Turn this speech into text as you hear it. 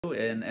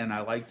and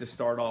I like to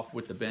start off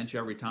with the bench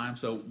every time.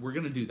 So we're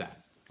going to do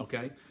that.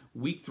 Okay.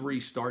 Week 3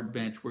 start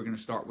bench. We're going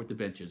to start with the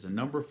benches. And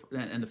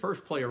the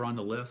first player on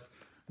the list,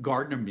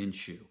 Gardner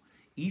Minshew,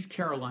 East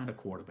Carolina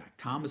quarterback.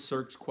 Thomas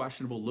Sirk's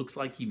questionable. Looks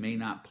like he may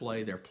not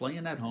play. They're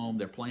playing at home.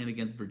 They're playing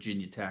against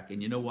Virginia Tech.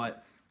 And you know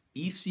what?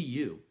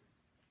 ECU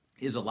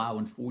is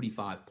allowing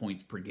 45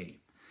 points per game.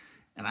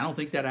 And I don't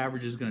think that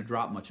average is going to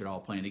drop much at all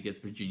playing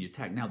against Virginia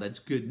Tech. Now, that's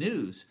good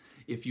news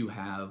if you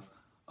have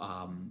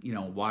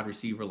wide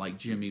receiver like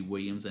Jimmy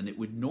Williams, and it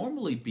would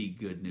normally be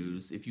good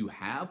news if you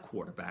have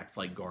quarterbacks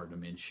like Gardner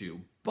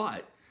Minshew.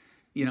 But,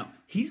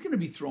 he's going to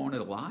be throwing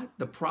it a lot.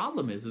 The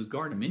problem is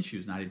Gardner Minshew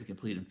is not even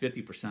completing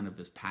 50% of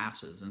his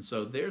passes. And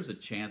so there's a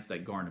chance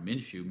that Gardner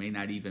Minshew may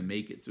not even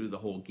make it through the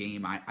whole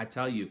game. I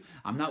tell you,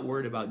 I'm not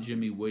worried about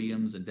Jimmy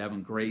Williams and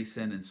Devin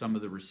Grayson and some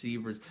of the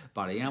receivers,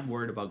 but I am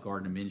worried about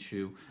Gardner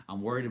Minshew.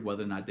 I'm worried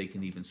whether or not they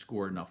can even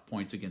score enough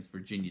points against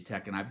Virginia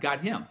Tech. And I've got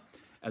him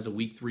as a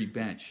week 3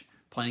 bench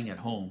playing at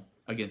home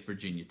against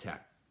Virginia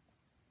Tech.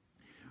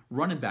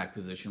 Running back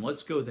position,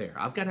 let's go there.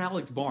 I've got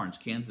Alex Barnes,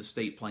 Kansas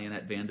State, playing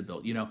at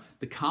Vanderbilt.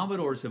 The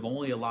Commodores have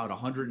only allowed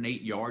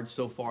 108 yards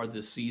so far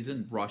this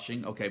season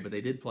rushing. Okay, but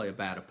they did play a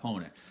bad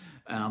opponent.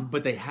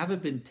 But they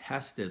haven't been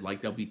tested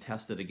like they'll be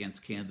tested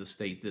against Kansas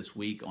State this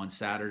week on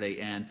Saturday.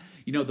 And,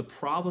 the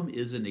problem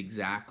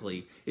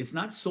it's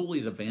not solely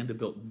the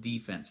Vanderbilt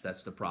defense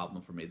that's the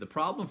problem for me. The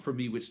problem for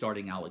me with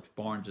starting Alex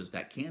Barnes is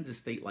that Kansas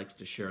State likes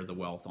to share the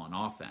wealth on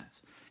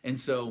offense. And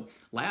so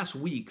last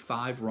week,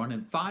 5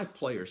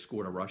 players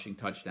scored a rushing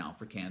touchdown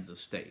for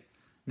Kansas State.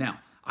 Now,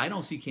 I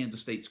don't see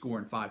Kansas State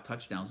scoring 5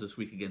 touchdowns this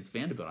week against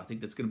Vanderbilt. I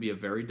think that's going to be a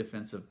very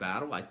defensive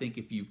battle. I think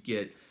if you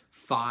get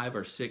 5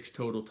 or 6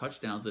 total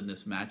touchdowns in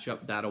this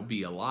matchup, that'll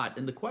be a lot.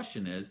 And the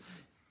question is,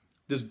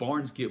 does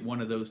Barnes get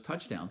one of those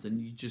touchdowns?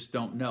 And you just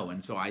don't know.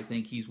 And so I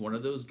think he's one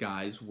of those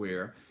guys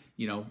where,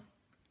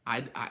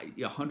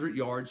 100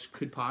 yards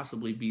could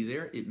possibly be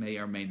there. It may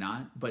or may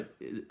not, but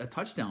a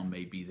touchdown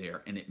may be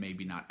there, and it may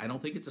be not. I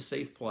don't think it's a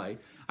safe play.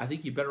 I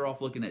think you're better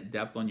off looking at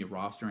depth on your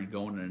roster and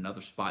going in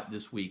another spot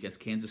this week as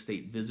Kansas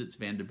State visits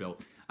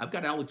Vanderbilt. I've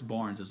got Alex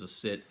Barnes as a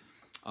sit.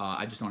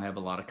 I just don't have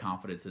a lot of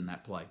confidence in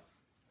that play.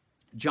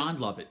 John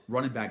Lovett,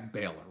 running back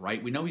Baylor,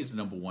 right? We know he's the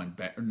number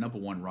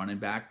one running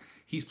back.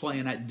 He's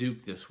playing at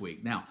Duke this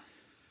week. Now,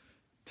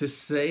 to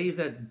say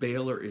that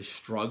Baylor is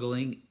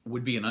struggling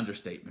would be an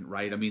understatement,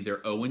 right? I mean, they're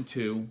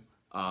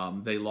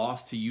 0-2. They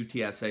lost to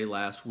UTSA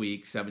last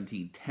week,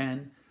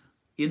 17-10.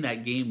 In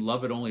that game,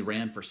 Lovett only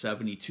ran for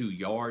 72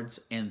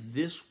 yards. And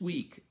this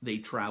week, they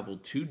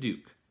traveled to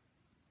Duke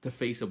to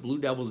face a Blue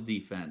Devils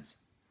defense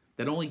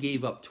that only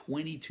gave up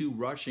 22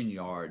 rushing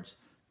yards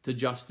to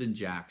Justin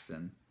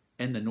Jackson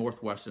and the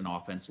Northwestern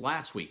offense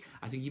last week.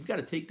 I think you've got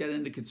to take that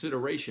into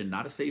consideration.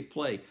 Not a safe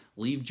play.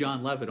 Leave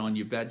John Lovett on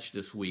your bench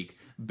this week.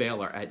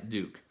 Baylor at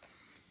Duke.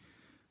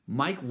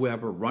 Mike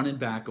Weber, running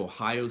back,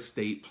 Ohio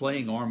State,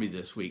 playing Army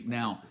this week.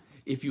 Now,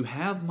 if you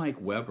have Mike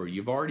Weber,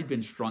 you've already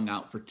been strung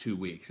out for 2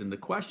 weeks. And the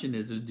question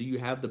is do you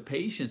have the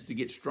patience to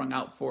get strung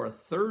out for a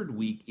 3rd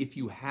week if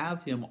you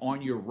have him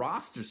on your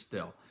roster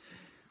still?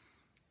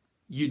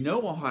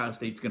 Ohio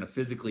State's going to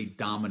physically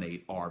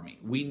dominate Army.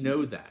 We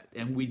know that.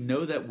 And we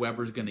know that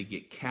Weber's going to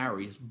get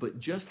carries, but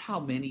just how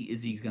many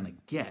is he going to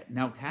get?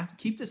 Now,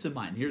 keep this in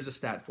mind. Here's a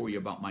stat for you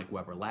about Mike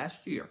Weber.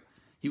 Last year,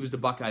 he was the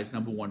Buckeyes'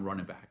 number 1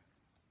 running back.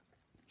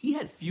 He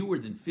had fewer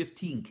than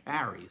 15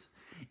 carries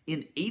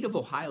in 8 of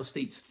Ohio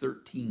State's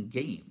 13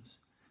 games.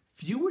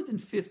 Fewer than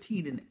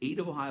 15 in 8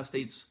 of Ohio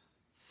State's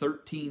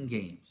 13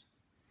 games.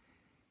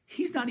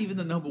 He's not even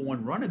the number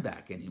 1 running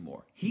back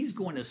anymore. He's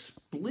going to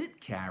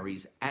split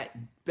carries at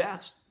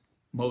best,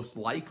 most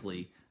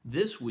likely,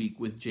 this week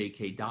with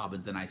J.K.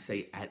 Dobbins, and I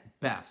say at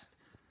best.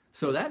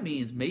 So that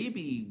means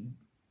maybe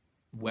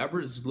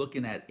Weber's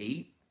looking at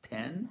 8,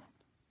 10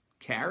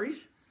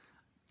 carries.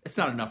 It's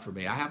not enough for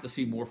me. I have to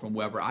see more from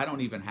Weber. I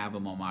don't even have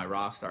him on my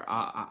roster.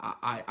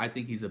 I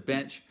think he's a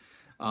bench.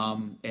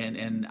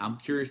 And I'm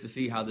curious to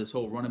see how this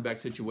whole running back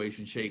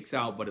situation shakes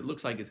out, but it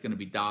looks like it's going to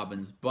be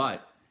Dobbins,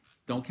 but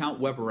don't count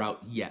Weber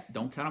out yet.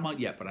 Don't count him out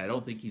yet, but I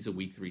don't think he's a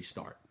week 3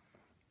 start.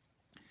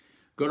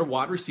 Go to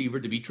wide receiver,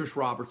 Demetrius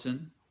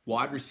Robertson.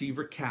 Wide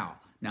receiver, Cal.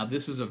 Now,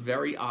 this is a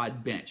very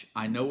odd bench.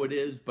 I know it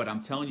is, but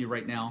I'm telling you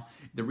right now,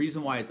 the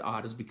reason why it's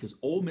odd is because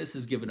Ole Miss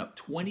has given up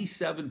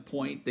 27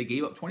 points. They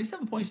gave up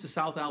 27 points to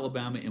South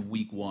Alabama in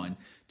week 1,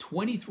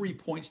 23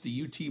 points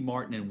to UT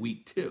Martin in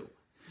week 2.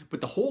 But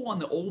the hole on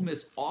the Ole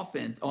Miss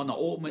offense, in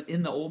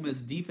the Ole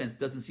Miss defense,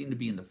 doesn't seem to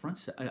be in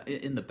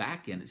the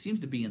back end. It seems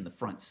to be in the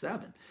front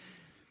 7.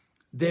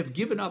 They've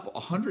given up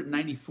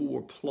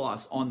 194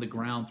 plus on the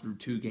ground through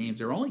 2 games.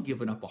 They're only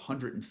giving up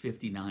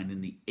 159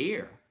 in the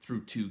air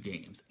through 2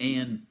 games.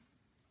 And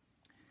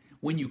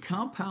when you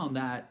compound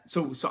that,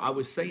 so I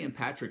was saying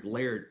Patrick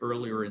Laird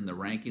earlier in the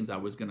rankings, I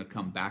was going to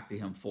come back to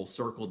him full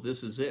circle.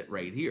 This is it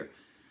right here.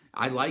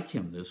 I like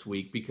him this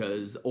week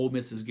because Ole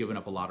Miss has given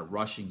up a lot of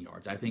rushing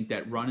yards. I think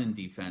that running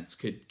defense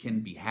can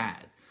be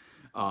had.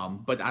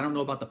 But I don't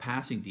know about the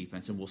passing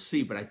defense, and we'll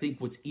see. But I think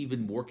what's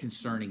even more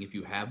concerning if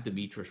you have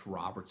Demetrius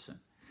Robertson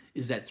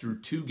is that through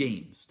 2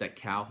 games that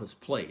Cal has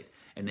played,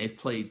 and they've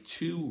played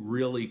 2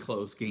 really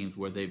close games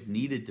where they've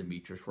needed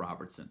Demetrius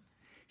Robertson,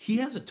 he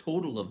has a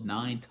total of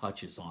 9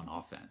 touches on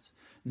offense.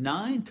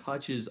 9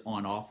 touches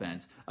on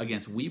offense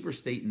against Weber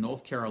State and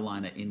North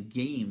Carolina in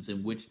games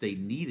in which they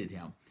needed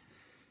him.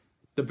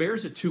 The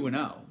Bears are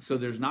 2-0, so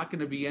there's not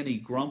going to be any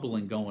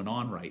grumbling going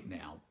on right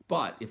now.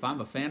 But if I'm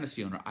a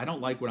fantasy owner, I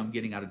don't like what I'm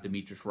getting out of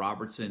Demetrius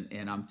Robertson,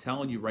 and I'm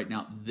telling you right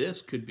now,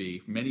 this could be,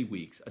 for many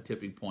weeks, a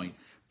tipping point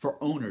for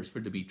owners for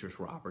Demetrius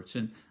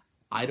Robertson.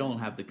 I don't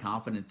have the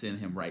confidence in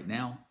him right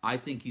now. I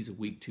think he's a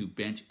week 2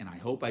 bench, and I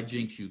hope I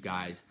jinx you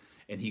guys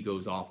and he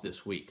goes off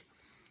this week.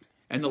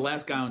 And the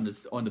last guy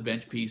on the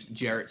bench piece,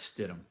 Jarrett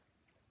Stidham.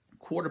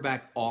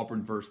 Quarterback,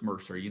 Auburn versus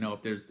Mercer. You know,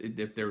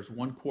 if there's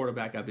one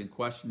quarterback I've been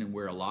questioning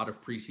where a lot of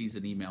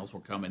preseason emails were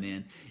coming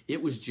in,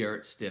 it was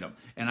Jarrett Stidham.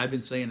 And I've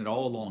been saying it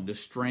all along. The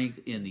strength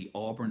in the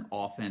Auburn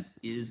offense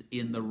is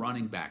in the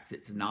running backs.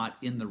 It's not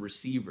in the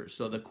receivers.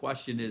 So the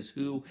question is,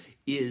 who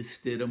is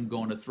Stidham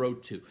going to throw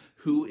to?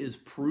 Who is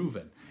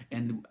proven?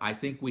 And I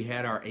think we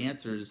had our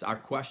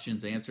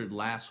questions answered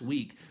last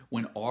week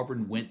when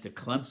Auburn went to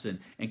Clemson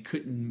and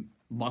couldn't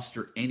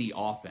muster any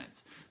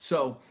offense.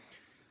 So,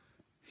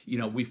 you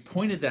know, we've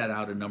pointed that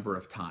out a number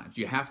of times.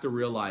 You have to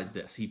realize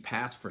this. He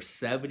passed for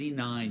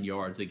 79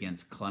 yards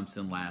against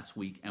Clemson last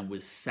week and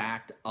was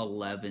sacked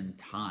 11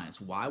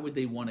 times. Why would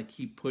they want to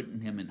keep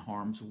putting him in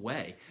harm's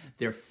way?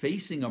 They're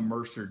facing a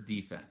Mercer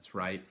defense,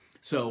 right?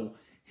 So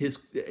here's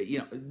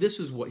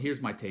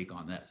my take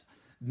on this.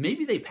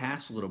 Maybe they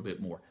pass a little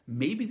bit more.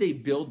 Maybe they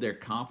build their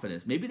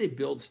confidence. Maybe they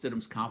build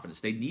Stidham's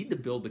confidence. They need to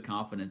build the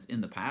confidence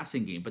in the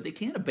passing game, but they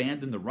can't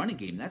abandon the running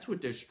game. That's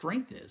what their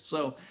strength is.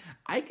 So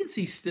I can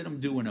see Stidham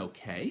doing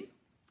okay.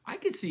 I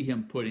could see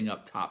him putting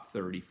up top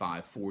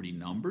 35, 40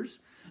 numbers,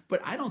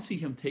 but I don't see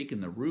him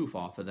taking the roof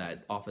off of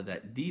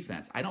that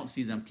defense. I don't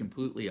see them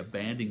completely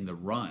abandoning the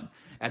run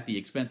at the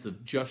expense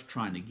of just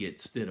trying to get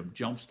Stidham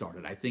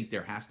jump-started. I think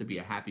there has to be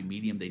a happy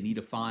medium. They need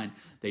to find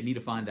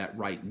that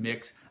right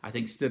mix. I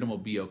think Stidham will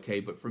be okay,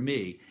 but for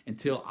me,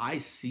 until I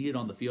see it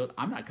on the field,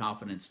 I'm not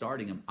confident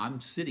starting him. I'm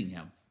sitting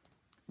him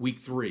week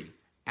 3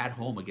 at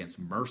home against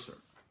Mercer.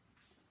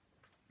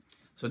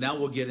 So now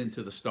we'll get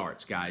into the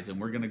starts, guys, and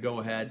we're going to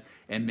go ahead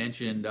and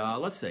mention, I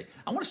want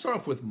to start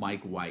off with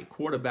Mike White,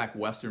 quarterback,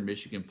 Western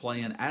Michigan,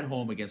 playing at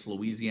home against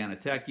Louisiana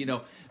Tech. You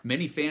know,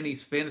 many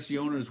fantasy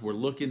owners were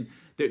looking,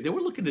 they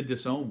were looking to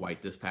disown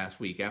White this past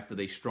week after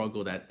they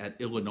struggled at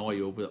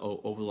Illinois over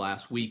the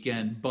last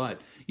weekend. But,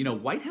 you know,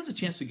 White has a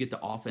chance to get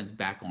the offense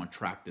back on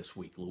track this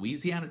week.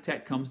 Louisiana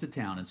Tech comes to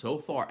town, and so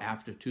far,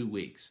 after 2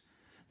 weeks,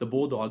 the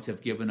Bulldogs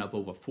have given up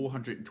over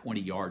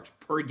 420 yards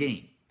per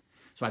game.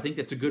 So I think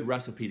that's a good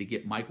recipe to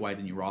get Mike White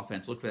in your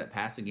offense. Look for that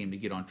passing game to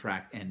get on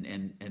track.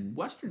 And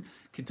Western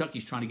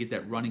Kentucky's trying to get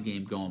that running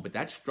game going, but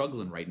that's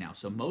struggling right now.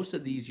 So most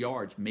of these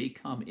yards may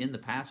come in the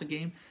passing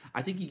game.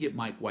 I think you get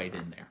Mike White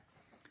in there.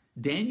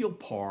 Daniel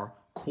Parr,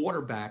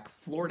 quarterback,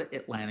 Florida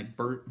Atlantic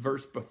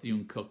versus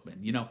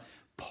Bethune-Cookman. You know,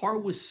 Parr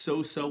was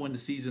so-so in the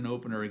season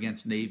opener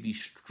against Navy,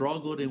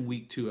 struggled in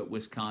week 2 at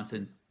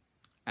Wisconsin,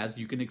 as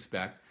you can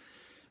expect.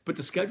 But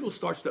the schedule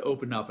starts to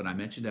open up, and I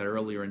mentioned that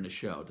earlier in the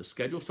show. The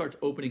schedule starts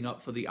opening up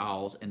for the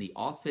Owls, and the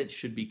offense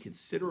should be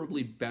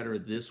considerably better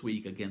this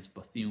week against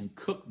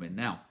Bethune-Cookman.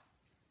 Now,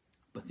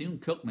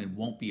 Bethune-Cookman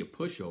won't be a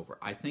pushover.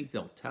 I think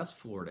they'll test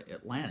Florida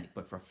Atlantic,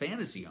 but for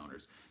fantasy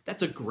owners,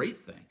 that's a great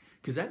thing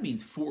because that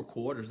means 4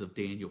 quarters of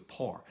Daniel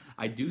Parr.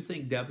 I do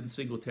think Devin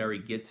Singletary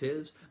gets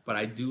his, but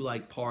I do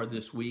like Parr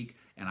this week,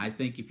 and I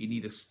think if you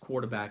need a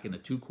quarterback in a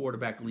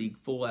 2-quarterback league,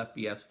 full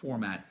FBS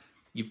format,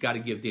 you've got to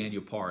give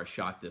Daniel Parr a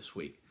shot this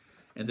week.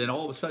 And then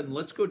all of a sudden,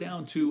 let's go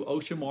down to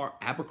Oshamar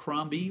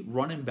Abercrombie,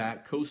 running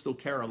back, Coastal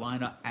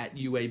Carolina at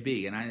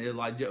UAB. And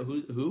Elijah,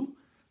 who?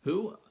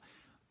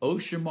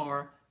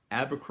 Oshamar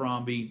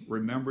Abercrombie,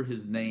 remember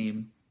his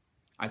name.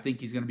 I think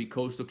he's going to be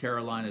Coastal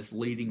Carolina's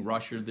leading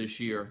rusher this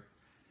year.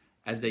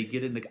 As they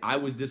get into, I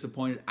was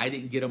disappointed. I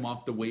didn't get him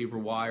off the waiver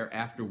wire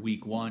after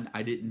week 1.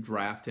 I didn't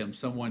draft him.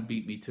 Someone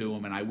beat me to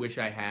him, and I wish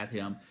I had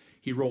him.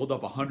 He rolled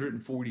up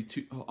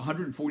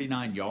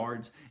 149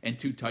 yards and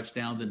 2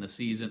 touchdowns in the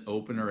season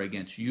opener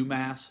against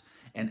UMass.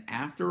 And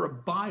after a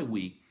bye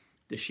week,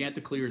 the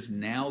Chanticleers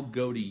now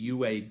go to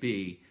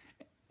UAB.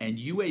 And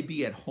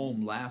UAB at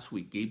home last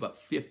week gave up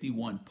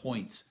 51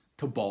 points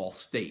to Ball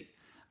State.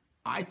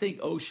 I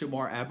think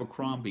Oshamar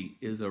Abercrombie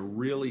is a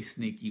really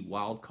sneaky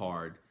wild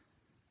card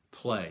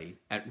play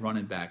at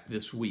running back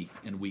this week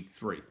in week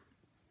 3.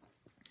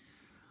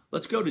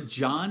 Let's go to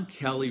John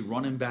Kelly,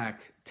 running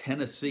back,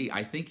 Tennessee.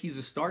 I think he's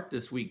a start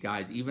this week,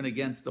 guys, even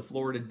against the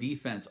Florida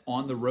defense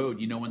on the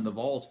road. You know, in the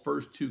Vols'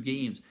 first 2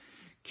 games,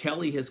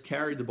 Kelly has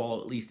carried the ball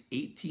at least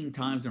 18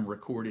 times and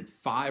recorded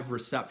 5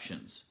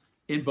 receptions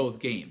in both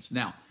games.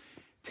 Now,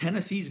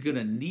 Tennessee's going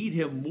to need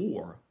him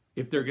more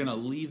if they're going to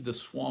leave the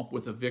swamp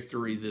with a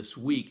victory this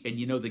week. And,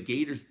 you know, the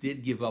Gators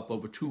did give up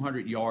over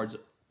 200 yards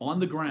on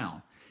the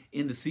ground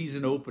in the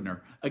season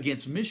opener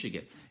against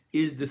Michigan.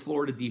 Is the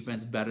Florida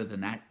defense better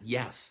than that?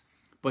 Yes.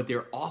 but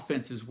their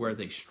offense is where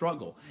they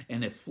struggle.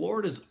 And if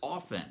Florida's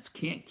offense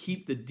can't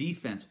keep the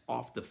defense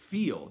off the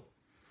field,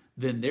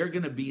 then they're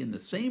going to be in the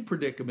same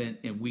predicament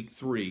in week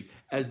 3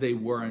 as they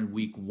were in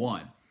week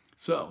 1.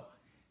 So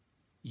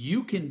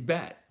you can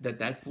bet that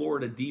that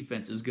Florida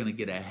defense is going to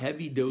get a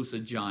heavy dose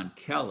of John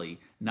Kelly,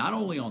 not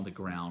only on the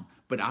ground,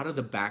 but out of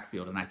the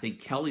backfield. And I think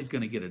Kelly's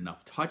going to get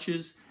enough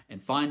touches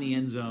and find the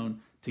end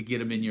zone to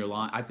get him in your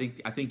line. I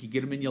think you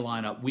get him in your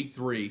lineup. Week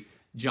 3,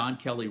 John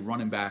Kelly,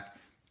 running back,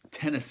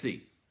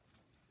 Tennessee.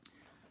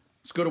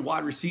 Let's go to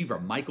wide receiver,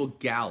 Michael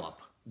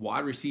Gallup.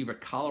 Wide receiver,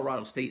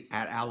 Colorado State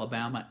at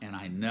Alabama. And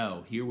I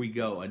know, here we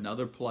go,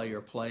 another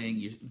player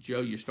playing.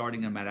 Joe, you're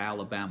starting him at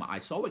Alabama. I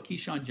saw what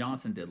Keyshawn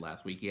Johnson did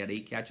last week. He had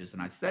 8 catches.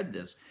 And I said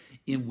this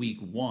in week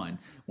 1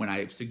 when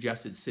I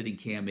suggested sitting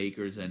Cam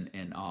Akers and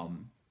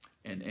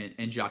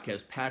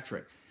Jaquez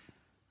Patrick.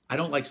 I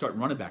don't like starting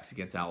running backs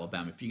against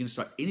Alabama. If you're going to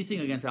start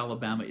anything against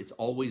Alabama, it's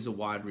always a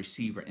wide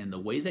receiver. And the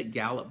way that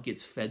Gallup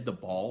gets fed the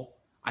ball,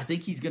 I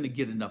think he's going to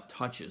get enough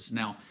touches.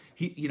 Now,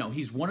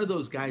 he's one of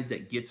those guys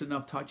that gets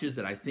enough touches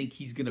that I think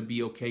he's going to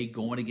be okay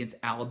going against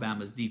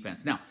Alabama's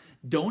defense. Now,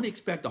 don't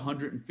expect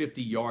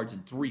 150 yards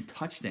and 3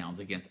 touchdowns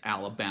against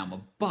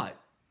Alabama, but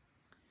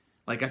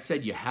like I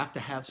said, you have to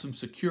have some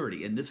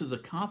security, and this is a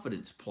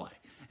confidence play,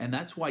 and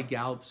that's why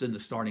Gallup's in the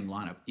starting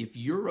lineup. If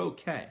you're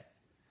okay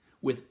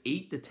with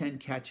 8 to 10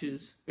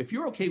 catches, if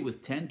you're okay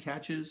with 10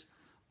 catches,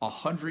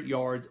 100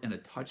 yards, and a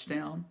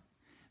touchdown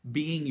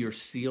being your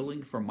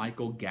ceiling for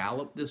Michael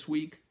Gallup this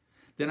week,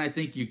 then I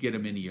think you get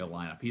him into your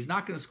lineup. He's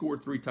not going to score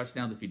 3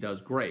 touchdowns. If he does,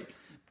 great.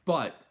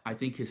 But I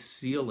think his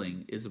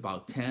ceiling is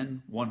about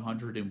 10,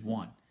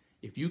 101.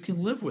 If you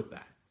can live with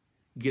that,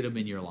 get him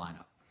in your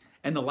lineup.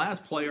 And the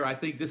last player, I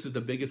think this is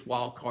the biggest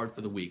wild card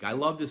for the week. I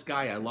love this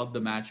guy. I love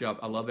the matchup.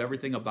 I love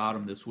everything about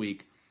him this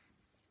week.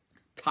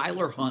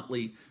 Tyler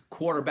Huntley,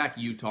 quarterback,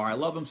 Utah. I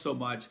love him so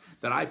much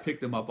that I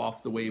picked him up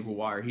off the waiver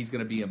wire. He's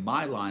going to be in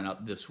my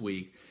lineup this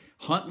week.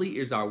 Huntley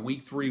is our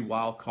week 3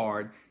 wild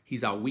card.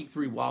 He's our week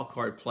 3 wild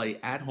card play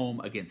at home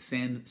against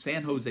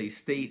San Jose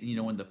State. You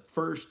know, in the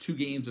first 2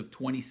 games of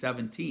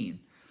 2017,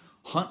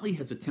 Huntley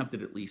has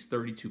attempted at least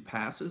 32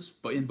 passes,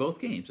 but in both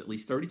games, at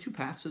least 32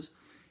 passes.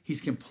 He's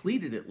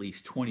completed at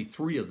least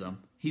 23 of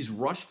them. He's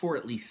rushed for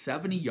at least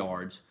 70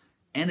 yards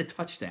and a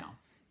touchdown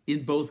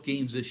in both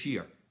games this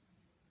year.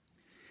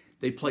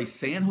 They play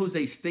San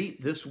Jose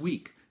State this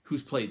week,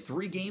 who's played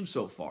 3 games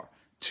so far,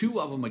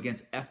 2 of them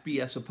against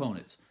FBS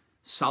opponents,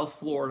 South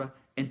Florida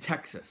and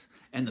Texas.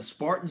 And the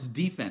Spartans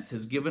defense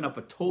has given up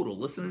a total,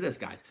 listen to this,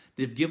 guys,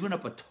 they've given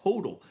up a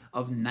total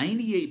of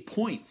 98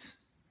 points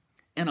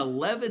and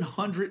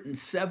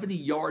 1,170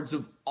 yards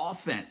of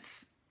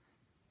offense.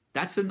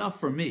 That's enough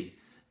for me.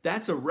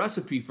 That's a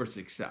recipe for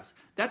success.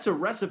 That's a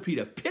recipe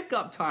to pick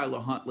up Tyler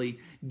Huntley,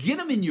 get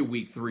him in your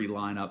week 3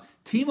 lineup,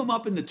 team him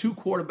up in the 2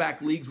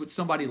 quarterback leagues with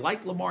somebody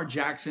like Lamar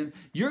Jackson.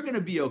 You're going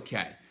to be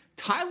okay.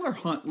 Tyler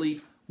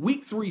Huntley,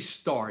 week 3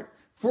 start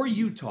for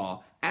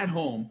Utah at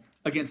home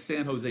against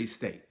San Jose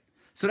State.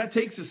 So that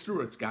takes us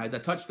through it, guys. I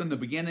touched on the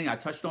beginning. I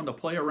touched on the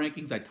player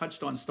rankings. I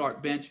touched on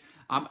start bench.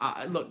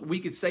 Look, I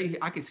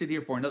could sit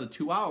here for another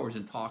 2 hours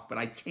and talk, but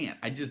I can't.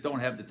 I just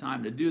don't have the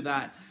time to do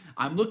that.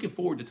 I'm looking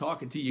forward to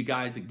talking to you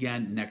guys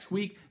again next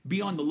week.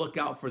 Be on the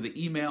lookout for the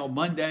email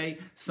Monday,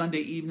 Sunday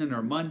evening,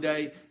 or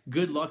Monday.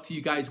 Good luck to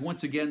you guys.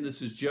 Once again,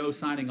 this is Joe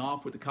signing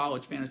off with the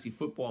College Fantasy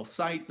Football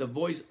site, the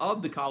voice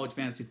of the College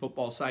Fantasy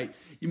Football site,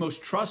 your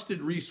most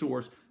trusted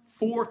resource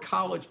for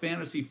college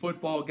fantasy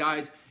football.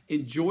 Guys,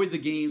 enjoy the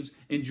games.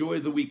 Enjoy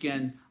the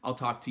weekend. I'll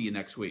talk to you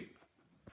next week.